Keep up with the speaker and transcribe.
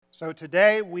So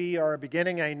today we are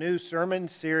beginning a new sermon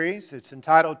series. It's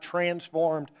entitled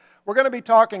Transformed. We're going to be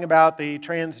talking about the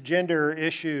transgender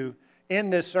issue in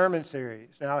this sermon series.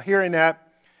 Now, hearing that,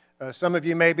 some of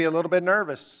you may be a little bit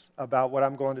nervous about what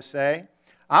I'm going to say.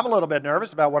 I'm a little bit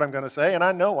nervous about what I'm going to say, and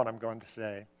I know what I'm going to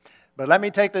say. But let me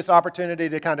take this opportunity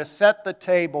to kind of set the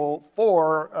table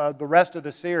for the rest of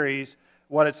the series,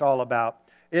 what it's all about.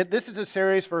 This is a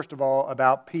series, first of all,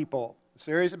 about people. A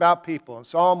series about people. In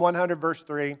Psalm 100, verse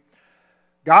 3,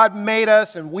 God made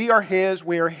us, and we are His.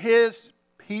 We are His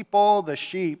people, the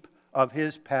sheep of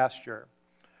His pasture.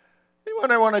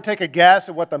 Anyone want to take a guess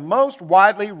at what the most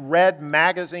widely read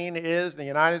magazine is in the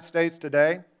United States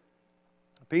today?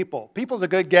 People. People's a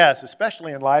good guess,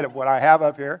 especially in light of what I have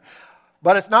up here.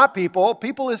 But it's not People.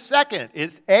 People is second.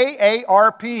 It's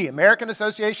AARP, American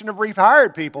Association of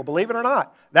Retired People, believe it or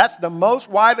not. That's the most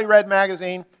widely read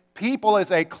magazine. People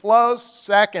is a close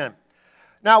second.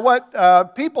 Now,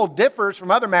 what People differs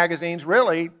from other magazines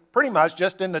really pretty much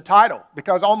just in the title,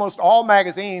 because almost all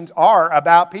magazines are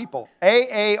about people.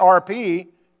 AARP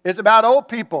is about old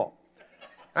people,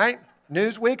 right?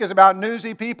 Newsweek is about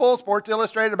newsy people, Sports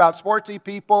Illustrated about sportsy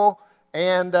people,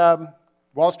 and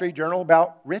Wall Street Journal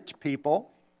about rich people.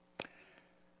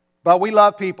 But we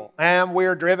love people, and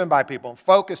we're driven by people,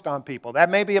 focused on people.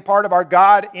 That may be a part of our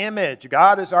God image.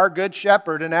 God is our good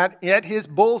shepherd, and at His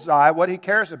bullseye, what He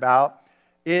cares about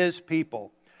is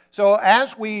people. So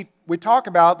as we talk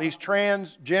about these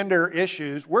transgender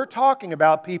issues, we're talking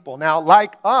about people. Now,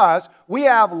 like us, we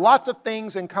have lots of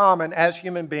things in common as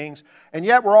human beings, and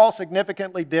yet we're all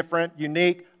significantly different,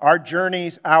 unique. Our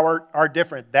journeys are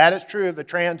different. That is true of the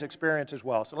trans experience as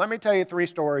well. So let me tell you 3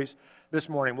 stories this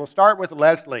morning. We'll start with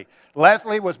Leslie.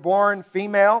 Leslie was born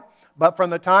female, but from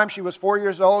the time she was 4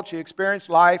 years old, she experienced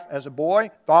life as a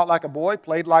boy, thought like a boy,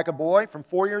 played like a boy from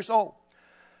 4 years old.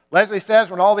 Leslie says,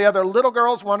 when all the other little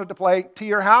girls wanted to play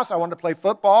tea or house, I wanted to play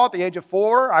football. At the age of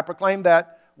 4, I proclaimed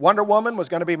that Wonder Woman was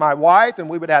going to be my wife and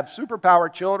we would have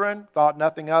superpowered children. Thought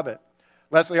nothing of it.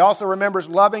 Leslie also remembers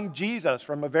loving Jesus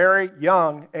from a very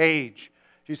young age.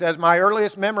 She says, my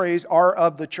earliest memories are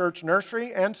of the church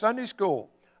nursery and Sunday school.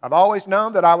 I've always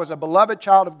known that I was a beloved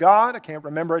child of God. I can't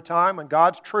remember a time when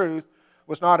God's truth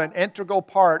was not an integral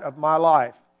part of my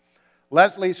life.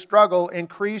 Leslie's struggle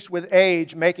increased with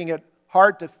age, making it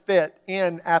hard to fit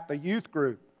in at the youth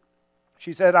group.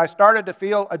 She said, I started to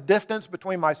feel a distance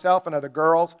between myself and other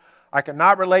girls. I could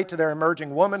not relate to their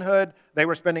emerging womanhood. They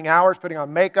were spending hours putting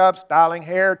on makeup, styling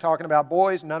hair, talking about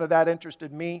boys. None of that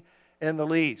interested me in the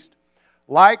least.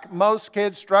 Like most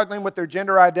kids struggling with their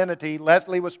gender identity,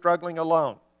 Leslie was struggling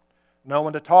alone. No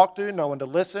one to talk to, no one to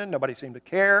listen, nobody seemed to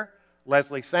care.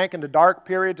 Leslie sank into dark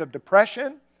periods of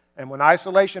depression, and when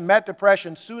isolation met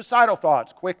depression, suicidal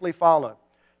thoughts quickly followed.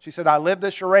 She said, I lived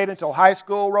this charade until high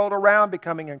school rolled around,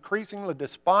 becoming increasingly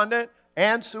despondent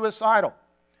and suicidal.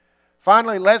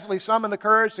 Finally, Leslie summoned the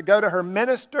courage to go to her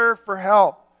minister for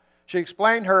help. She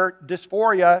explained her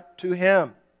dysphoria to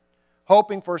him,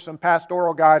 hoping for some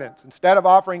pastoral guidance. Instead of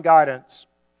offering guidance,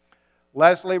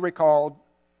 Leslie recalled,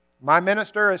 my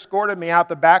minister escorted me out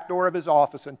the back door of his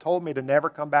office and told me to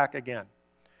never come back again.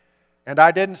 And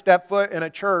I didn't step foot in a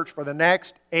church for the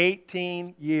next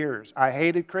 18 years. I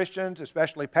hated Christians,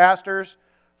 especially pastors,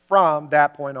 from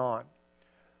that point on.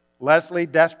 Leslie,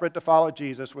 desperate to follow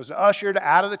Jesus, was ushered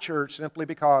out of the church simply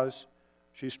because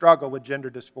she struggled with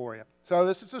gender dysphoria. So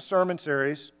this is a sermon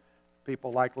series,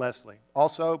 people like Leslie.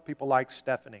 Also, people like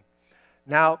Stephanie.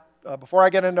 Now, before I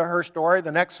get into her story,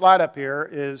 the next slide up here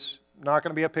is not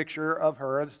going to be a picture of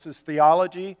her. This is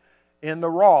Theology in the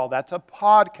Raw. That's a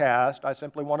podcast I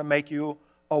simply want to make you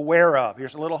aware of.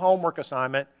 Here's a little homework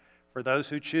assignment for those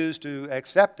who choose to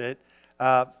accept it.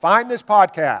 Find this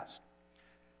podcast.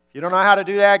 If you don't know how to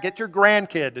do that, get your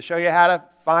grandkid to show you how to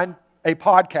find a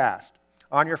podcast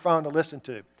on your phone to listen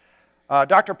to.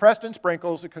 Dr. Preston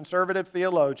Sprinkles, a conservative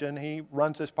theologian, he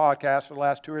runs this podcast for the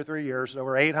last 2 or 3 years. There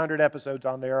over 800 episodes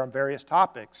on there on various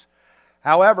topics.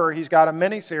 However, he's got a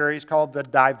mini-series called The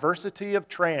Diversity of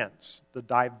Trans. The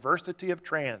Diversity of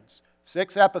Trans.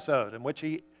 6 episodes in which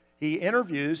he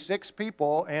interviews 6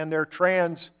 people and their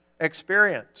trans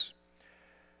experience.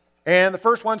 And the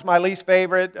first one's my least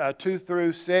favorite. 2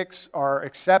 through 6 are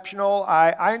exceptional.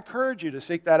 I encourage you to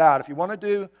seek that out. If you want to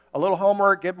do a little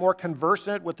homework, get more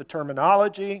conversant with the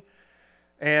terminology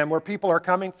and where people are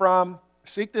coming from,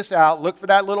 seek this out. Look for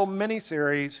that little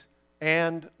mini-series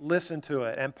and listen to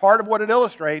it. And part of what it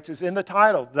illustrates is in the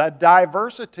title, the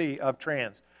diversity of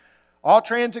trans. All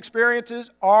trans experiences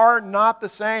are not the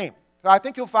same. So I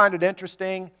think you'll find it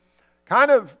interesting, kind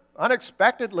of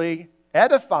unexpectedly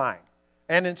edifying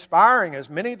and inspiring as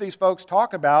many of these folks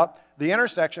talk about the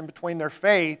intersection between their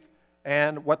faith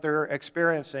and what they're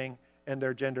experiencing in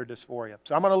their gender dysphoria.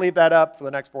 So I'm going to leave that up for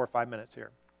the next 4 or 5 minutes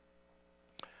here.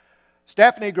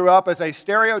 Stephanie grew up as a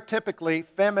stereotypically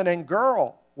feminine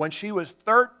girl. When she was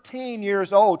 13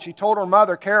 years old, she told her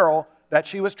mother, Carol, that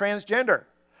she was transgender.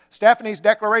 Stephanie's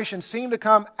declaration seemed to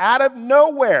come out of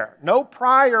nowhere. No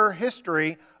prior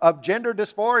history of gender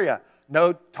dysphoria.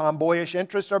 No tomboyish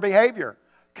interest or behavior.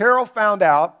 Carol found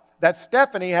out that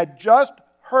Stephanie had just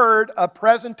heard a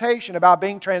presentation about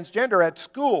being transgender at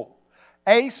school.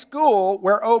 A school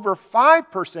where over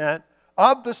 5%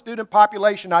 of the student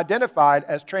population identified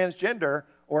as transgender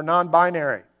or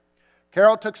non-binary.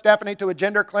 Carol took Stephanie to a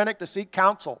gender clinic to seek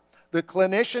counsel. The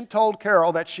clinician told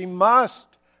Carol that she must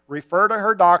refer to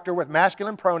her doctor with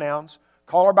masculine pronouns,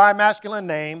 call her by a masculine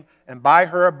name, and buy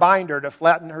her a binder to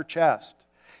flatten her chest.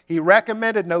 He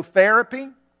recommended no therapy.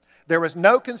 There was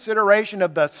no consideration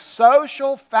of the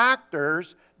social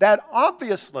factors that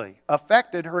obviously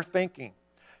affected her thinking.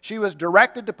 She was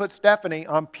directed to put Stephanie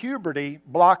on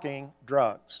puberty-blocking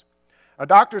drugs.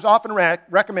 Doctors often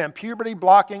recommend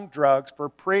puberty-blocking drugs for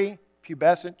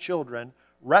prepubescent children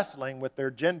wrestling with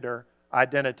their gender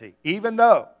identity, even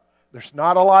though there's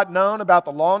not a lot known about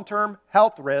the long-term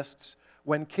health risks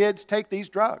when kids take these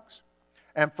drugs.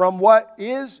 And from what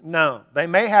is known, they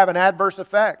may have an adverse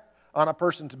effect on a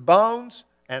person's bones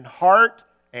and heart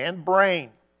and brain.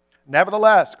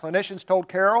 Nevertheless, clinicians told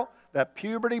Carol that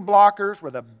puberty blockers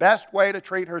were the best way to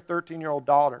treat her 13-year-old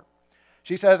daughter.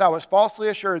 She says, I was falsely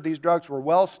assured these drugs were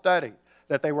well studied,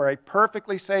 that they were a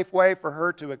perfectly safe way for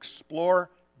her to explore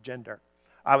gender.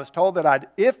 I was told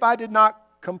that if I did not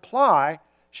comply,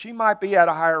 she might be at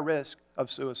a higher risk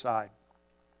of suicide.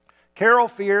 Carol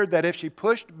feared that if she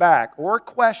pushed back or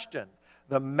questioned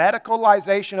the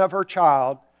medicalization of her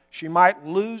child, she might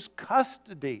lose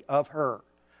custody of her,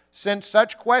 since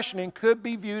such questioning could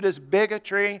be viewed as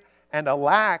bigotry and a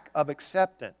lack of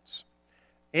acceptance.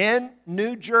 In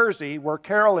New Jersey, where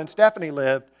Carol and Stephanie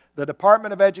lived, the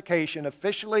Department of Education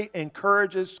officially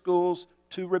encourages schools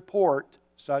to report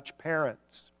such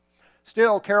parents.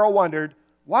 Still, Carol wondered,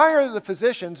 why are the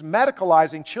physicians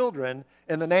medicalizing children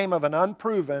in the name of an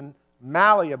unproven,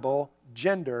 malleable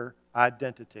gender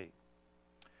identity?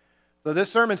 So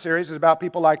this sermon series is about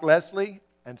people like Leslie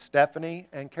and Stephanie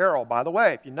and Carol. By the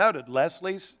way, if you noted,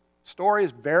 Leslie's story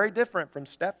is very different from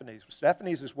Stephanie's.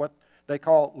 Stephanie's is what they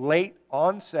call late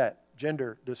onset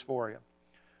gender dysphoria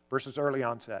versus early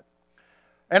onset.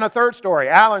 And a third story,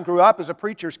 Alan grew up as a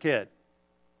preacher's kid,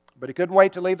 but he couldn't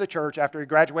wait to leave the church after he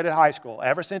graduated high school.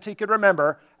 Ever since he could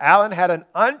remember, Alan had an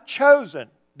unchosen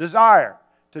desire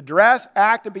to dress,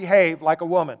 act, and behave like a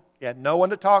woman. He had no one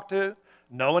to talk to,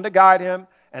 no one to guide him,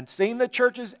 and seeing the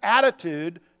church's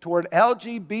attitude toward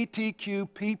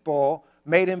LGBTQ people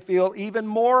made him feel even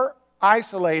more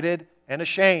isolated and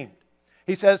ashamed.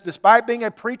 He says, despite being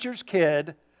a preacher's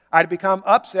kid, I'd become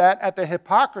upset at the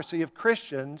hypocrisy of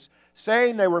Christians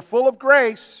saying they were full of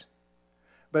grace,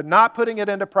 but not putting it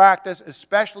into practice,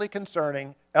 especially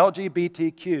concerning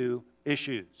LGBTQ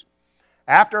issues.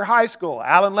 After high school,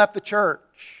 Alan left the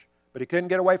church, but he couldn't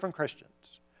get away from Christians.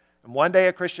 And one day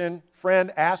a Christian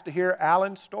friend asked to hear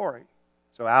Alan's story.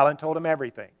 So Alan told him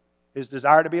everything. His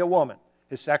desire to be a woman,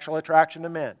 his sexual attraction to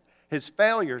men, his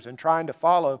failures in trying to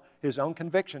follow his own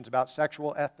convictions about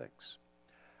sexual ethics.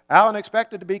 Alan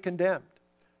expected to be condemned.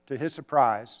 To his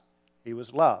surprise, he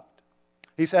was loved.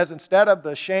 He says, instead of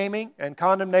the shaming and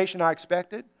condemnation I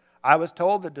expected, I was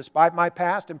told that despite my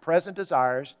past and present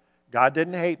desires, God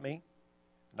didn't hate me,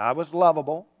 and I was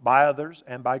lovable by others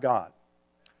and by God.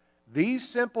 These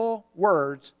simple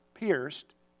words pierced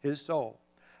his soul.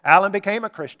 Alan became a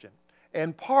Christian,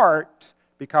 in part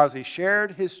because he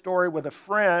shared his story with a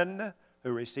friend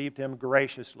who received him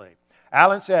graciously.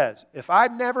 Alan says, if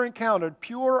I'd never encountered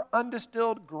pure,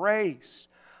 undistilled grace,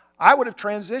 I would have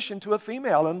transitioned to a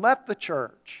female and left the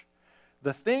church.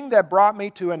 The thing that brought me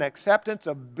to an acceptance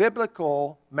of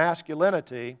biblical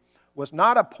masculinity was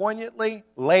not a poignantly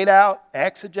laid out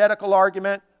exegetical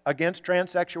argument against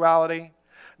transsexuality,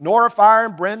 nor a fire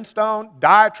and brimstone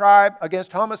diatribe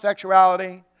against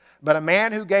homosexuality, but a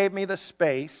man who gave me the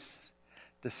space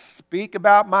to speak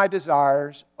about my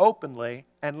desires openly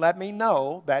and let me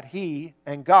know that he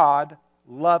and God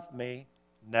loved me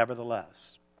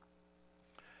nevertheless.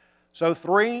 So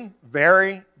 3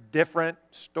 very different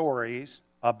stories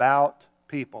about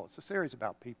people. It's a series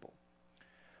about people.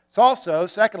 It's also,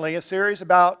 secondly, a series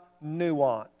about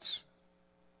nuance.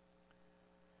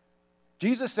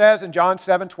 Jesus says in John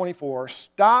 7:24,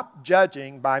 stop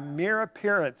judging by mere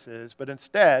appearances, but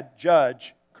instead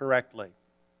judge correctly.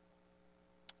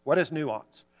 What is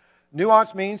nuance?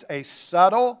 Nuance means a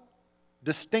subtle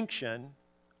distinction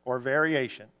or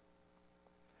variation.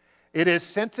 It is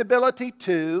sensibility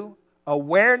to,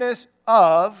 awareness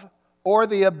of, or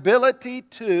the ability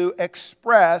to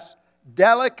express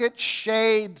delicate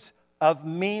shades of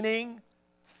meaning,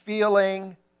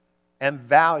 feeling, and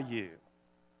value.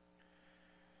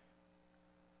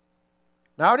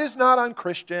 Now, it is not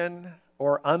unchristian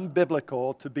or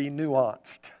unbiblical to be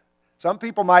nuanced. Some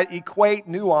people might equate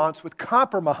nuance with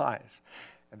compromise,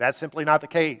 and that's simply not the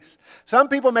case. Some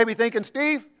people may be thinking,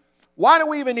 Steve, why do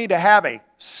we even need to have a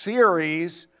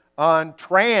series on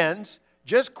trans?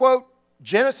 Just quote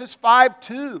Genesis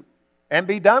 5:2 and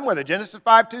be done with it. Genesis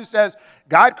 5:2 says,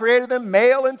 God created them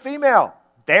male and female.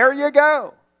 There you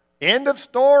go. End of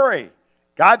story.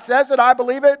 God says it, I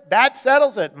believe it. That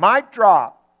settles it. Mic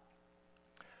drop.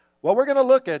 Well, we're going to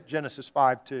look at Genesis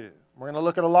 5:2. We're going to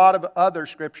look at a lot of other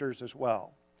scriptures as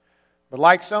well. But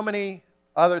like so many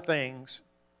other things,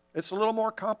 it's a little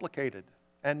more complicated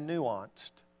and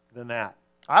nuanced than that.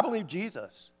 I believe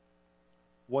Jesus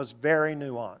was very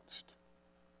nuanced.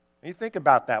 You think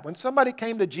about that. When somebody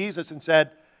came to Jesus and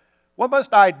said, what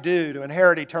must I do to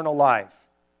inherit eternal life?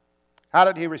 How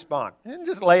did he respond? He didn't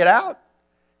just lay it out.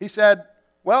 He said,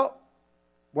 well,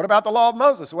 what about the law of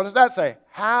Moses? What does that say?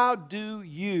 How do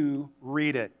you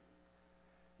read it?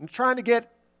 And trying to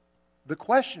get the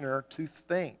questioner to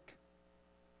think.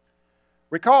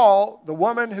 Recall the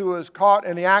woman who was caught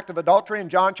in the act of adultery in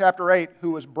John chapter 8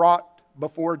 who was brought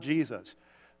before Jesus.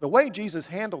 The way Jesus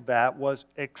handled that was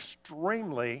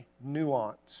extremely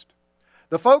nuanced.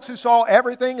 The folks who saw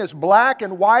everything as black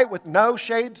and white with no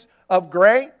shades of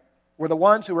gray were the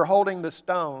ones who were holding the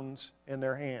stones in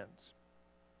their hands.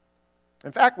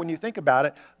 In fact, when you think about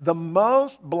it, the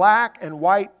most black and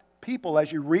white people,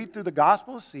 as you read through the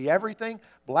Gospels, see everything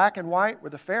black and white,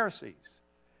 were the Pharisees.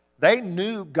 They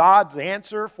knew God's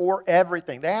answer for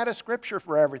everything. They had a scripture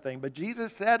for everything. But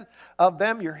Jesus said of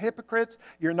them, you're hypocrites.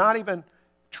 You're not even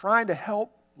trying to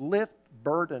help lift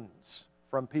burdens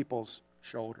from people's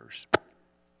shoulders.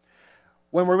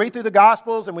 When we read through the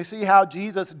Gospels and we see how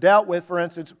Jesus dealt with, for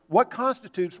instance, what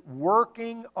constitutes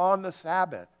working on the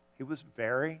Sabbath, he was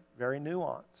very, very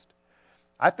nuanced.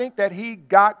 I think that he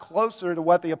got closer to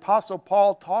what the Apostle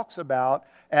Paul talks about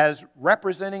as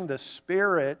representing the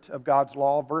spirit of God's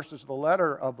law versus the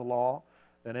letter of the law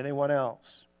than anyone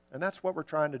else. And that's what we're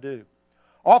trying to do.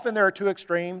 Often there are two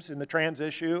extremes in the trans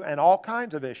issue and all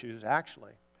kinds of issues,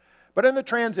 actually. But in the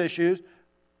trans issues,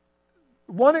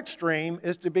 one extreme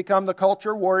is to become the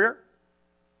culture warrior.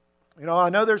 You know, I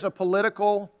know there's a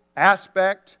political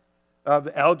aspect of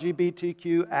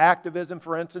LGBTQ activism,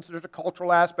 for instance. There's a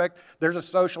cultural aspect. There's a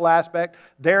social aspect.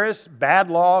 There is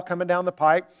bad law coming down the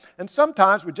pike. And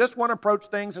sometimes we just want to approach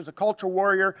things as a culture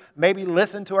warrior, maybe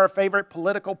listen to our favorite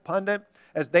political pundit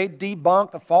as they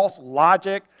debunk the false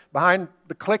logic behind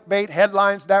the clickbait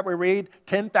headlines that we read.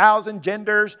 10,000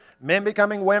 genders, men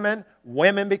becoming women,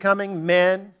 women becoming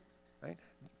men. Right?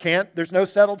 There's no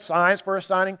settled science for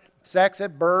assigning sex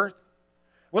at birth.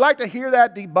 We like to hear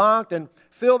that debunked and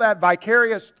feel that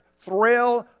vicarious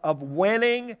thrill of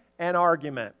winning an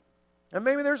argument. And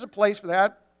maybe there's a place for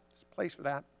that. There's a place for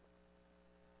that.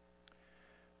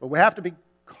 But we have to be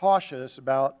cautious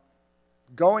about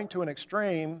going to an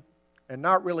extreme and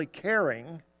not really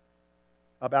caring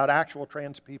about actual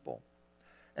trans people.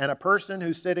 And a person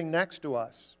who's sitting next to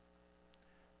us,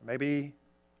 maybe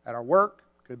at our work,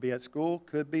 could be at school,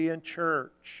 could be in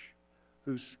church,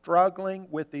 who's struggling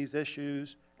with these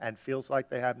issues and feels like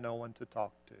they have no one to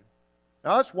talk to.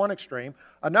 Now, that's one extreme.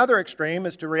 Another extreme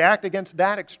is to react against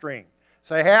that extreme.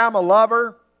 Say, hey, I'm a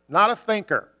lover, not a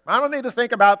thinker. I don't need to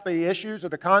think about the issues or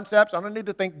the concepts. I don't need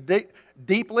to think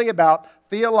deeply about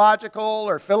theological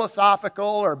or philosophical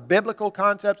or biblical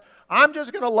concepts. I'm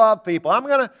just going to love people. I'm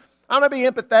going to be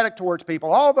empathetic towards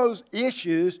people. All those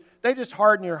issues, they just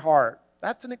harden your heart.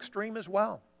 That's an extreme as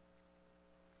well.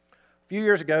 A few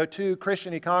years ago, two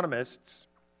Christian economists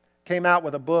came out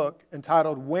with a book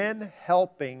entitled When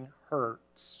Helping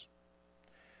Hurts.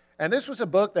 And this was a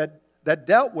book that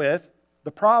dealt with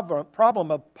the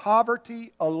problem of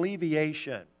poverty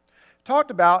alleviation.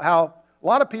 Talked about how a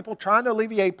lot of people trying to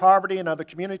alleviate poverty in other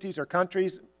communities or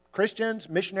countries, Christians,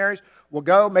 missionaries, will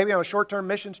go maybe on a short-term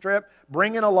mission trip,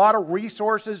 bring in a lot of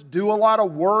resources, do a lot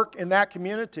of work in that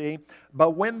community,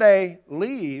 but when they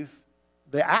leave,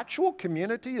 the actual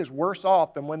community is worse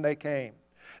off than when they came.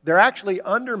 They're actually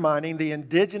undermining the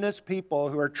indigenous people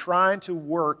who are trying to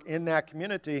work in that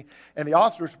community. And the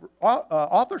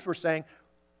authors were saying,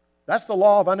 that's the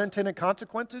law of unintended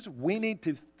consequences. We need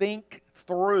to think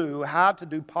through how to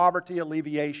do poverty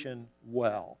alleviation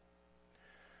well.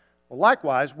 Well,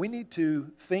 likewise, we need to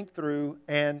think through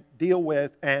and deal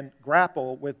with and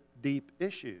grapple with deep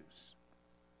issues.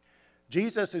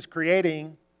 Jesus is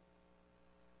creating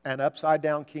an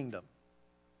upside-down kingdom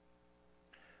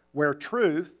where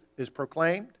truth is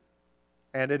proclaimed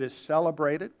and it is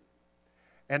celebrated,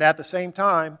 and at the same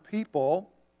time, people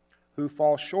who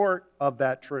fall short of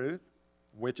that truth,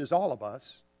 which is all of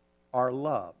us, are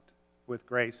loved with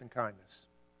grace and kindness.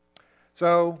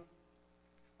 So,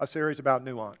 a series about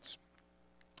nuance.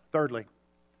 Thirdly,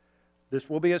 this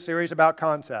will be a series about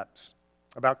concepts.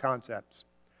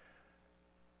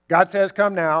 God says,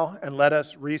 "Come now and let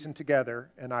us reason together,"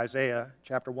 in Isaiah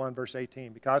chapter 1, verse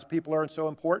 18. Because people are so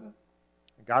important,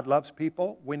 and God loves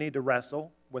people, we need to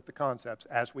wrestle with the concepts,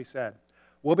 as we said.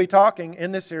 We'll be talking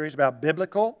in this series about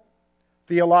biblical,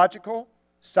 theological,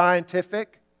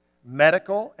 scientific,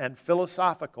 medical, and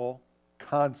philosophical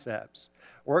concepts.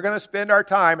 We're going to spend our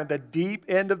time at the deep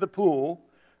end of the pool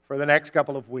for the next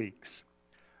couple of weeks.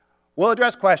 We'll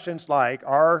address questions like,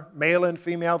 are male and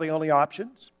female the only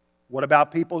options? What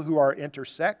about people who are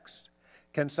intersex?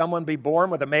 Can someone be born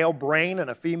with a male brain and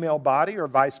a female body, or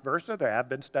vice versa? There have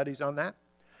been studies on that.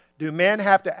 Do men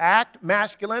have to act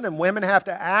masculine and women have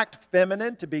to act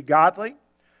feminine to be godly?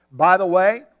 By the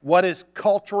way, what is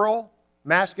cultural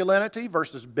masculinity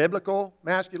versus biblical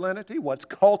masculinity? What's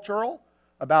cultural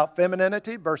about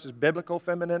femininity versus biblical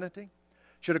femininity?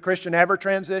 Should a Christian ever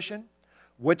transition?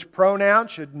 Which pronoun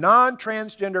should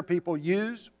non-transgender people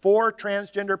use for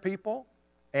transgender people,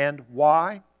 and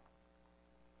why?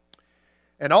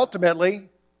 And ultimately,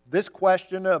 this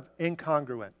question of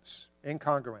incongruence.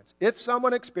 If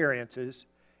someone experiences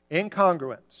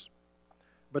incongruence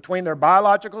between their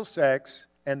biological sex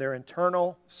and their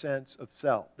internal sense of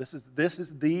self, this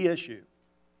is the issue.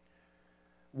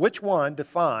 Which one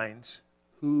defines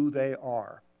who they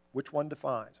are? Which one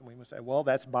defines? And we would say, well,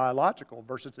 that's biological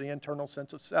versus the internal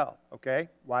sense of self. Okay,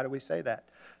 why do we say that?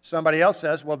 Somebody else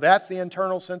says, well, that's the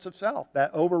internal sense of self.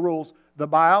 That overrules the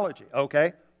biology.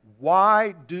 Okay,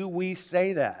 why do we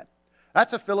say that?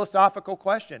 That's a philosophical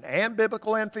question, and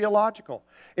biblical and theological.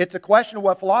 It's a question of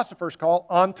what philosophers call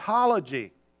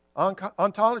ontology.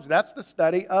 Ontology, that's the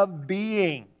study of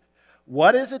being.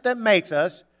 What is it that makes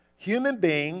us human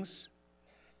beings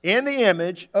in the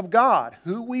image of God?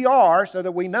 Who we are, so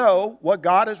that we know what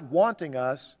God is wanting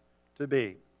us to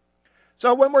be.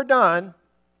 So when we're done,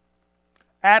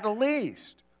 at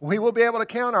least we will be able to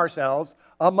count ourselves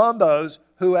among those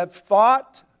who have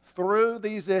thought through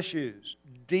these issues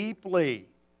deeply,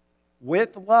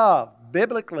 with love,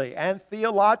 biblically and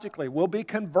theologically. We'll be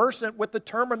conversant with the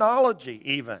terminology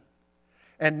even,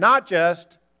 and not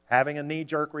just having a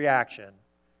knee-jerk reaction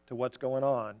to what's going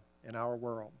on in our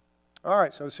world. All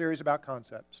right, so a series about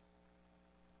concepts.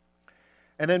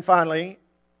 And then finally,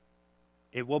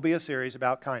 it will be a series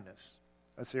about kindness.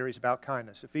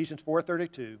 Ephesians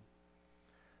 4:32,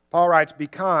 Paul writes, "Be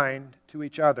kind to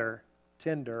each other,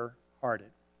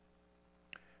 tender-hearted."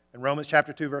 In Romans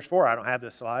chapter 2, verse 4, I don't have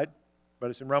this slide, but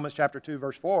it's in Romans chapter 2,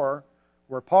 verse 4,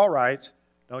 where Paul writes,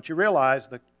 don't you realize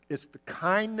that it's the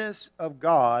kindness of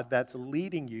God that's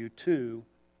leading you to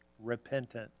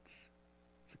repentance?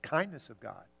 It's the kindness of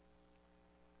God.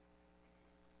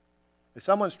 Is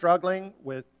someone struggling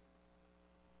with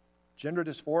gender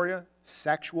dysphoria,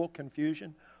 sexual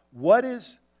confusion? What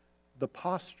is the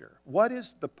posture? What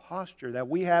is the posture that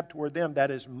we have toward them that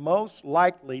is most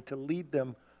likely to lead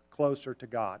them closer to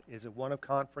God? Is it one of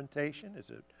confrontation? Is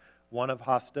it one of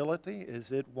hostility?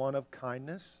 Is it one of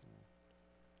kindness,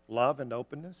 love, and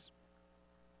openness?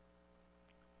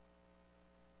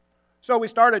 So we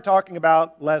started talking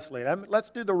about Leslie. Let's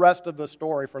do the rest of the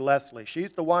story for Leslie.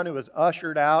 She's the one who was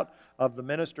ushered out of the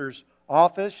minister's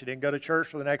office. She didn't go to church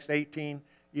for the next 18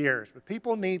 years. But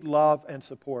people need love and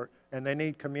support, and they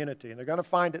need community, and they're going to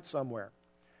find it somewhere.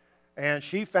 And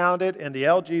she found it in the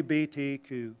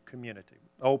LGBTQ community,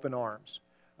 Open Arms.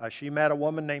 She met a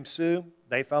woman named Sue.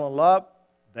 They fell in love.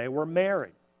 They were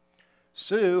married.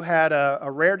 Sue had a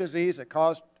rare disease that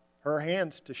caused her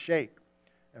hands to shake.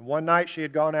 And one night she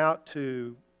had gone out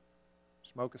to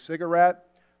smoke a cigarette.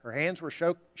 Her hands were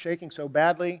shaking so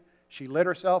badly, she lit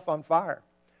herself on fire.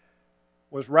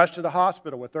 Was rushed to the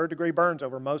hospital with third-degree burns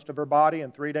over most of her body,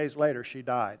 and 3 days later she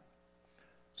died.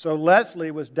 So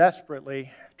Leslie was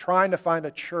desperately trying to find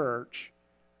a church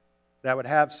that would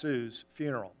have Sue's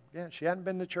funeral. Yeah, she hadn't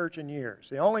been to church in years.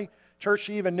 The only church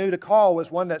she even knew to call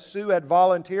was one that Sue had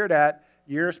volunteered at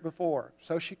years before.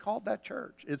 So she called that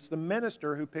church. It's the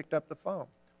minister who picked up the phone.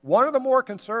 One of the more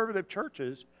conservative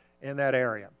churches in that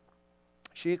area.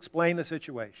 She explained the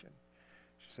situation.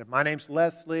 She said, "My name's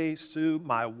Leslie. Sue,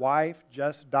 my wife,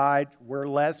 just died. We're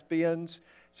lesbians."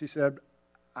 She said,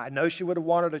 "I know she would have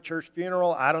wanted a church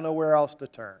funeral. I don't know where else to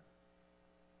turn."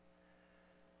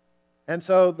 And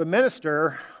so the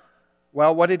minister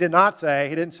Well, what he did not say,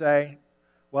 he didn't say,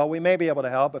 well, we may be able to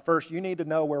help, but first you need to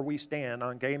know where we stand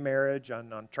on gay marriage,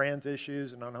 on trans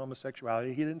issues, and on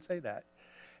homosexuality. He didn't say that.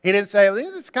 He didn't say,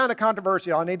 well, this is kind of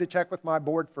controversial. I need to check with my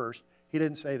board first. He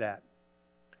didn't say that.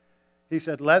 He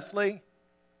said, Leslie,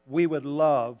 we would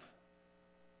love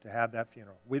to have that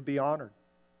funeral. We'd be honored.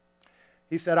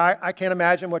 He said, I can't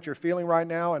imagine what you're feeling right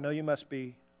now. I know you must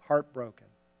be heartbroken.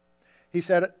 He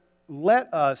said,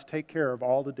 let us take care of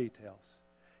all the details.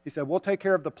 He said, we'll take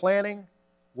care of the planning.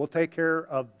 We'll take care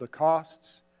of the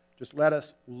costs. Just let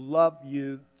us love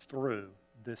you through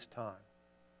this time.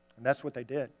 And that's what they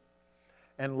did.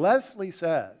 And Leslie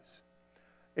says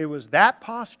it was that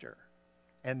posture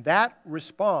and that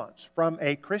response from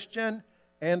a Christian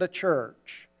and a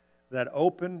church that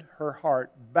opened her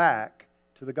heart back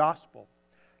to the gospel.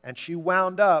 And she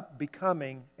wound up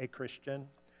becoming a Christian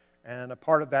and a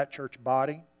part of that church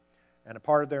body and a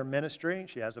part of their ministry.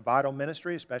 She has a vital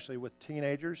ministry, especially with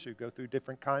teenagers who go through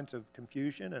different kinds of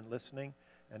confusion, and listening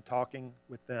and talking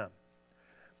with them.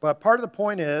 But part of the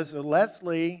point is that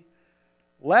Leslie's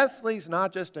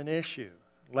not just an issue.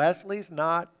 Leslie's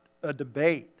not a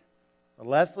debate.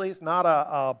 Leslie's not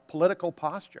a political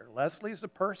posture. Leslie's a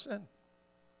person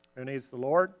who needs the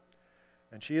Lord.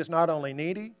 And she is not only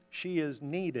needy, she is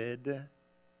needed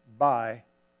by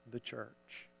the church.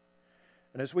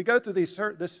 And as we go through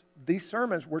these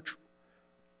sermons,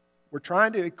 we're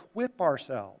trying to equip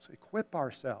ourselves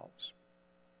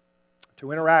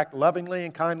to interact lovingly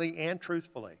and kindly and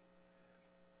truthfully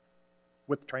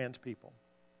with trans people.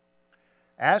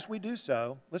 As we do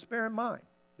so, let's bear in mind,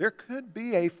 there could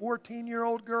be a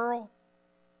 14-year-old girl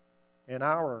in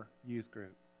our youth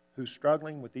group who's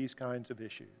struggling with these kinds of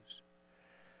issues.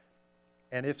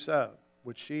 And if so,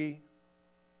 would she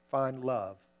find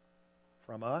love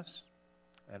from us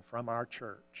and from our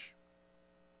church?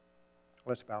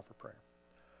 Let's bow for prayer.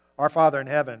 Our Father in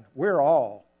heaven, we're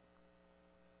all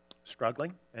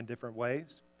struggling in different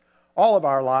ways. All of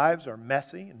our lives are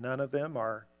messy, and none of them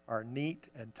are neat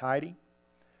and tidy.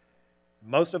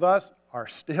 Most of us are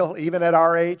still, even at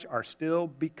our age, are still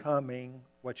becoming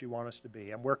what you want us to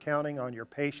be. And we're counting on your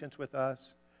patience with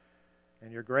us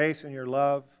and your grace and your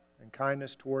love and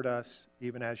kindness toward us,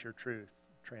 even as your truth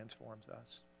transforms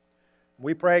us.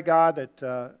 We pray, God,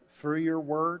 that through your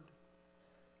word,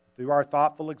 through our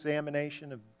thoughtful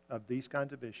examination of these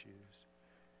kinds of issues,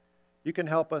 you can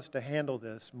help us to handle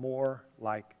this more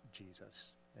like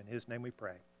Jesus. In his name we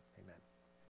pray.